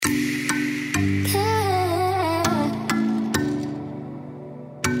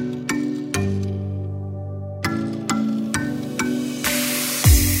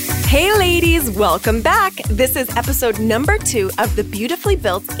ladies, welcome back. This is episode number 2 of the Beautifully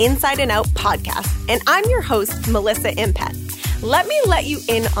Built Inside and Out podcast, and I'm your host, Melissa Impet. Let me let you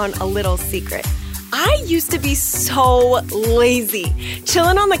in on a little secret. I used to be so lazy.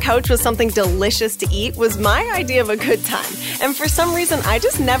 Chilling on the couch with something delicious to eat was my idea of a good time, and for some reason, I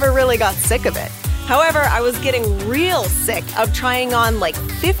just never really got sick of it. However, I was getting real sick of trying on like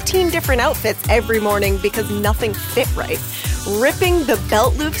 15 different outfits every morning because nothing fit right. Ripping the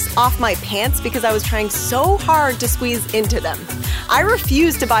belt loops off my pants because I was trying so hard to squeeze into them. I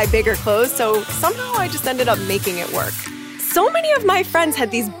refused to buy bigger clothes, so somehow I just ended up making it work. So many of my friends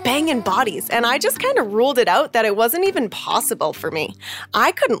had these banging bodies, and I just kind of ruled it out that it wasn't even possible for me.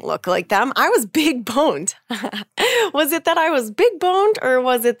 I couldn't look like them. I was big boned. Was it that I was big boned, or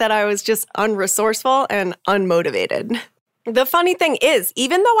was it that I was just unresourceful and unmotivated? The funny thing is,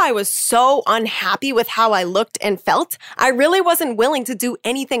 even though I was so unhappy with how I looked and felt, I really wasn't willing to do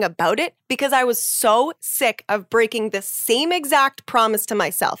anything about it because I was so sick of breaking the same exact promise to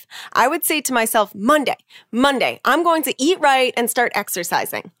myself. I would say to myself, Monday, I'm going to eat right and start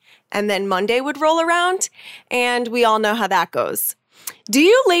exercising. And then Monday would roll around, and we all know how that goes. Do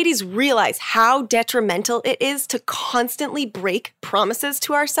you ladies realize how detrimental it is to constantly break promises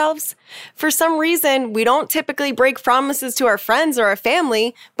to ourselves? For some reason, we don't typically break promises to our friends or our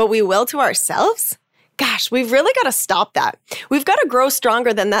family, but we will to ourselves? Gosh, we've really got to stop that. We've got to grow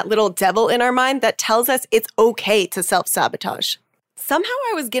stronger than that little devil in our mind that tells us it's okay to self-sabotage. Somehow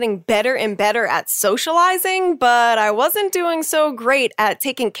I was getting better and better at socializing, but I wasn't doing so great at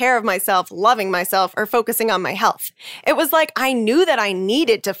taking care of myself, loving myself, or focusing on my health. It was like I knew that I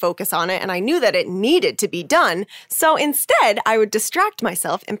needed to focus on it and I knew that it needed to be done. So instead, I would distract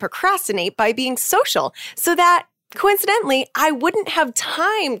myself and procrastinate by being social so that coincidentally, I wouldn't have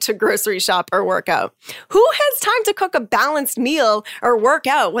time to grocery shop or work out. Who has time to cook a balanced meal or work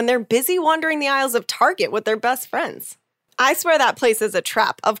out when they're busy wandering the aisles of Target with their best friends? I swear that place is a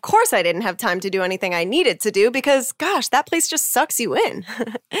trap. Of course I didn't have time to do anything I needed to do because, gosh, that place just sucks you in.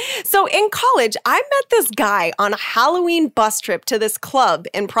 So in college, I met this guy on a Halloween bus trip to this club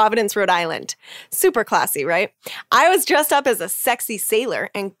in Providence, Rhode Island. Super classy, right? I was dressed up as a sexy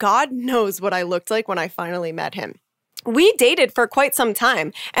sailor, and God knows what I looked like when I finally met him. We dated for quite some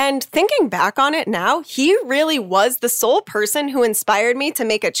time, and thinking back on it now, he really was the sole person who inspired me to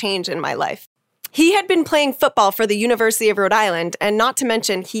make a change in my life. He had been playing football for the University of Rhode Island, and not to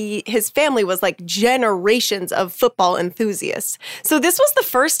mention, his family was like generations of football enthusiasts. So this was the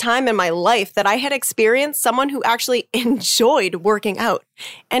first time in my life that I had experienced someone who actually enjoyed working out.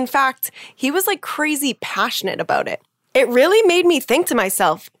 In fact, he was like crazy passionate about it. It really made me think to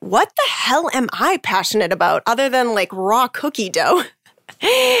myself, what the hell am I passionate about other than like raw cookie dough?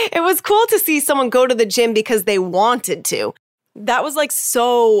 It was cool to see someone go to the gym because they wanted to. That was like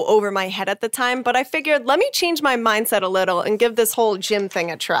so over my head at the time, but I figured let me change my mindset a little and give this whole gym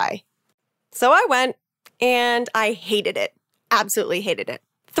thing a try. So I went and I hated it. Absolutely hated it.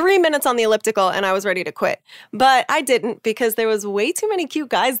 3 minutes on the elliptical and I was ready to quit. But I didn't because there was way too many cute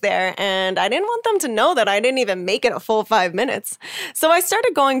guys there and I didn't want them to know that I didn't even make it a full 5 minutes. So I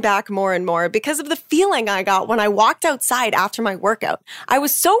started going back more and more because of the feeling I got when I walked outside after my workout. I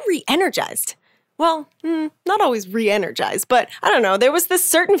was so re-energized. Well, not always re-energized, but I don't know, there was this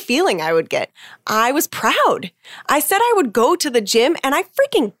certain feeling I would get. I was proud. I said I would go to the gym and I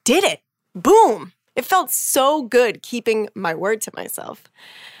freaking did it. Boom. It felt so good keeping my word to myself.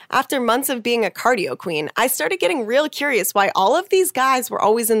 After months of being a cardio queen, I started getting real curious why all of these guys were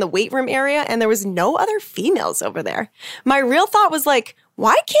always in the weight room area and there was no other females over there. My real thought was like,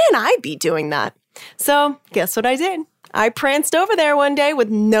 why can't I be doing that? So guess what I did? I pranced over there one day with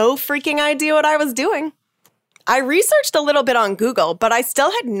no freaking idea what I was doing. I researched a little bit on Google, but I still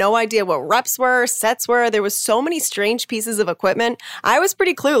had no idea what reps were, sets were. There was so many strange pieces of equipment. I was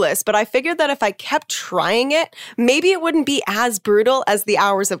pretty clueless, but I figured that if I kept trying it, maybe it wouldn't be as brutal as the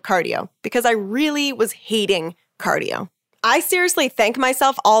hours of cardio, because I really was hating cardio. I seriously thank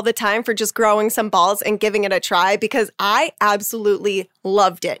myself all the time for just growing some balls and giving it a try because I absolutely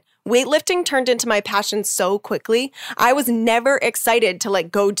loved it. Weightlifting turned into my passion so quickly. I was never excited to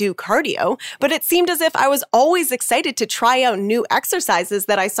go do cardio, but it seemed as if I was always excited to try out new exercises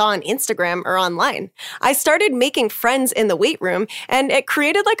that I saw on Instagram or online. I started making friends in the weight room, and it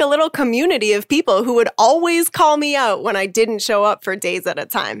created a little community of people who would always call me out when I didn't show up for days at a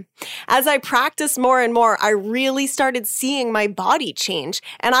time. As I practiced more and more, I really started seeing my body change,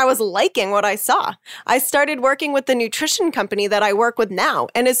 and I was liking what I saw. I started working with the nutrition company that I work with now,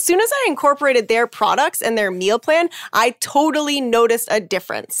 and as soon as I incorporated their products and their meal plan, I totally noticed a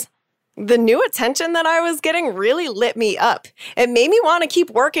difference. The new attention that I was getting really lit me up. It made me want to keep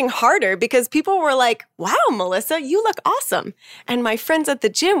working harder because people were like, wow, Melissa, you look awesome. And my friends at the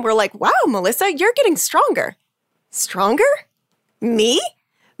gym were like, wow, Melissa, you're getting stronger. Stronger? Me?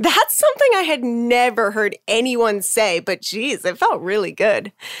 That's something I had never heard anyone say, but geez, it felt really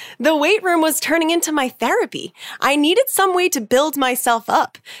good. The weight room was turning into my therapy. I needed some way to build myself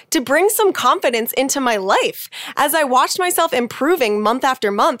up, to bring some confidence into my life. As I watched myself improving month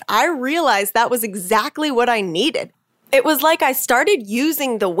after month, I realized that was exactly what I needed. It was like I started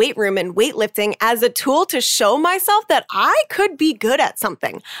using the weight room and weightlifting as a tool to show myself that I could be good at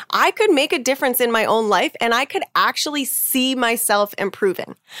something. I could make a difference in my own life and I could actually see myself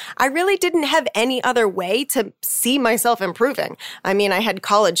improving. I really didn't have any other way to see myself improving. I mean, I had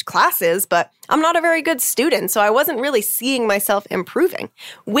college classes, but I'm not a very good student, so I wasn't really seeing myself improving.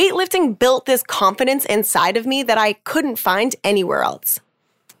 Weightlifting built this confidence inside of me that I couldn't find anywhere else.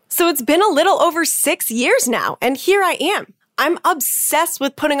 So it's been a little over 6 years now, and here I am. I'm obsessed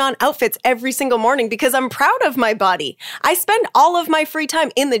with putting on outfits every single morning because I'm proud of my body. I spend all of my free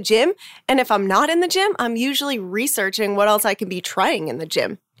time in the gym, and if I'm not in the gym, I'm usually researching what else I can be trying in the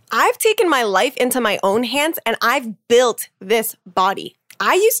gym. I've taken my life into my own hands, and I've built this body.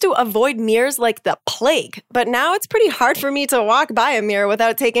 I used to avoid mirrors like the plague, but now it's pretty hard for me to walk by a mirror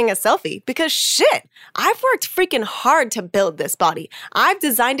without taking a selfie because shit, I've worked freaking hard to build this body. I've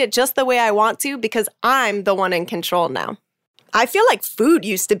designed it just the way I want to because I'm the one in control now. I feel like food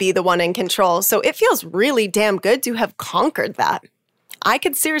used to be the one in control, so it feels really damn good to have conquered that. I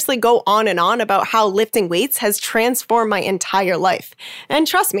could seriously go on and on about how lifting weights has transformed my entire life. And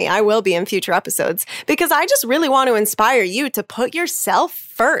trust me, I will be in future episodes because I just really want to inspire you to put yourself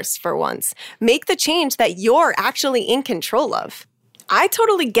first for once. Make the change that you're actually in control of. I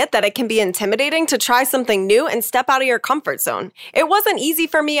totally get that it can be intimidating to try something new and step out of your comfort zone. It wasn't easy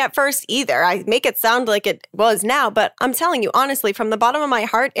for me at first either. I make it sound like it was now, but I'm telling you honestly, from the bottom of my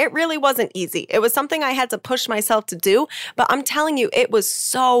heart, it really wasn't easy. It was something I had to push myself to do, but I'm telling you, it was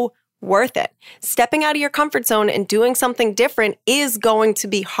so worth it. Stepping out of your comfort zone and doing something different is going to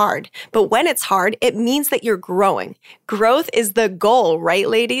be hard. But when it's hard, it means that you're growing. Growth is the goal, right,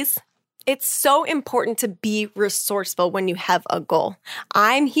 ladies? It's so important to be resourceful when you have a goal.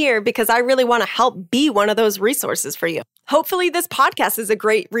 I'm here because I really want to help be one of those resources for you. Hopefully this podcast is a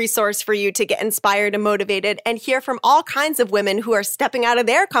great resource for you to get inspired and motivated and hear from all kinds of women who are stepping out of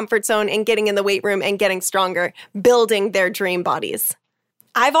their comfort zone and getting in the weight room and getting stronger, building their dream bodies.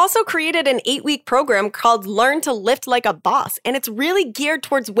 I've also created an 8-week program called Learn to Lift Like a Boss, and it's really geared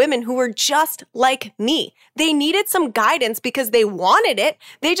towards women who were just like me. They needed some guidance because they wanted it.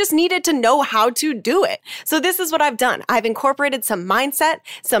 They just needed to know how to do it. So this is what I've done. I've incorporated some mindset,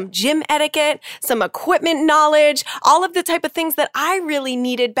 some gym etiquette, some equipment knowledge, all of the type of things that I really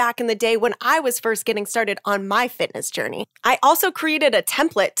needed back in the day when I was first getting started on my fitness journey. I also created a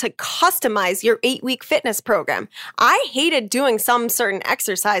template to customize your 8-week fitness program. I hated doing some certain exercises,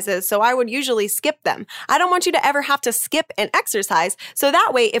 so I would usually skip them. I don't want you to ever have to skip an exercise, so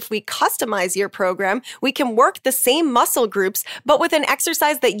that way if we customize your program, we can work the same muscle groups, but with an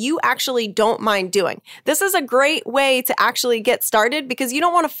exercise that you actually don't mind doing. This is a great way to actually get started because you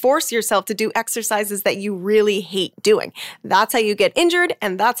don't want to force yourself to do exercises that you really hate doing. That's how you get injured,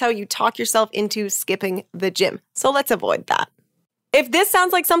 and that's how you talk yourself into skipping the gym. So let's avoid that. If this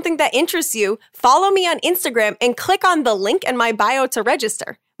sounds like something that interests you, follow me on Instagram and click on the link in my bio to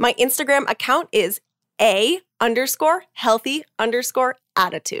register. My Instagram account is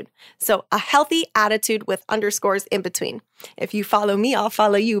a_healthy_attitude. So a healthy attitude with underscores in between. If you follow me, I'll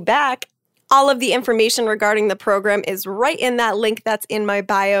follow you back. All of the information regarding the program is right in that link that's in my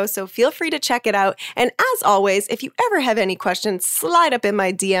bio, so feel free to check it out. And as always, if you ever have any questions, slide up in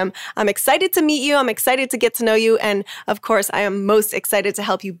my DM. I'm excited to meet you. I'm excited to get to know you. And of course, I am most excited to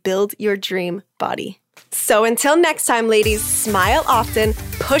help you build your dream body. So until next time, ladies, smile often,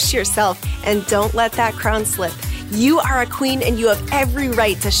 push yourself, and don't let that crown slip. You are a queen and you have every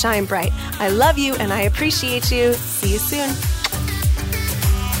right to shine bright. I love you and I appreciate you. See you soon.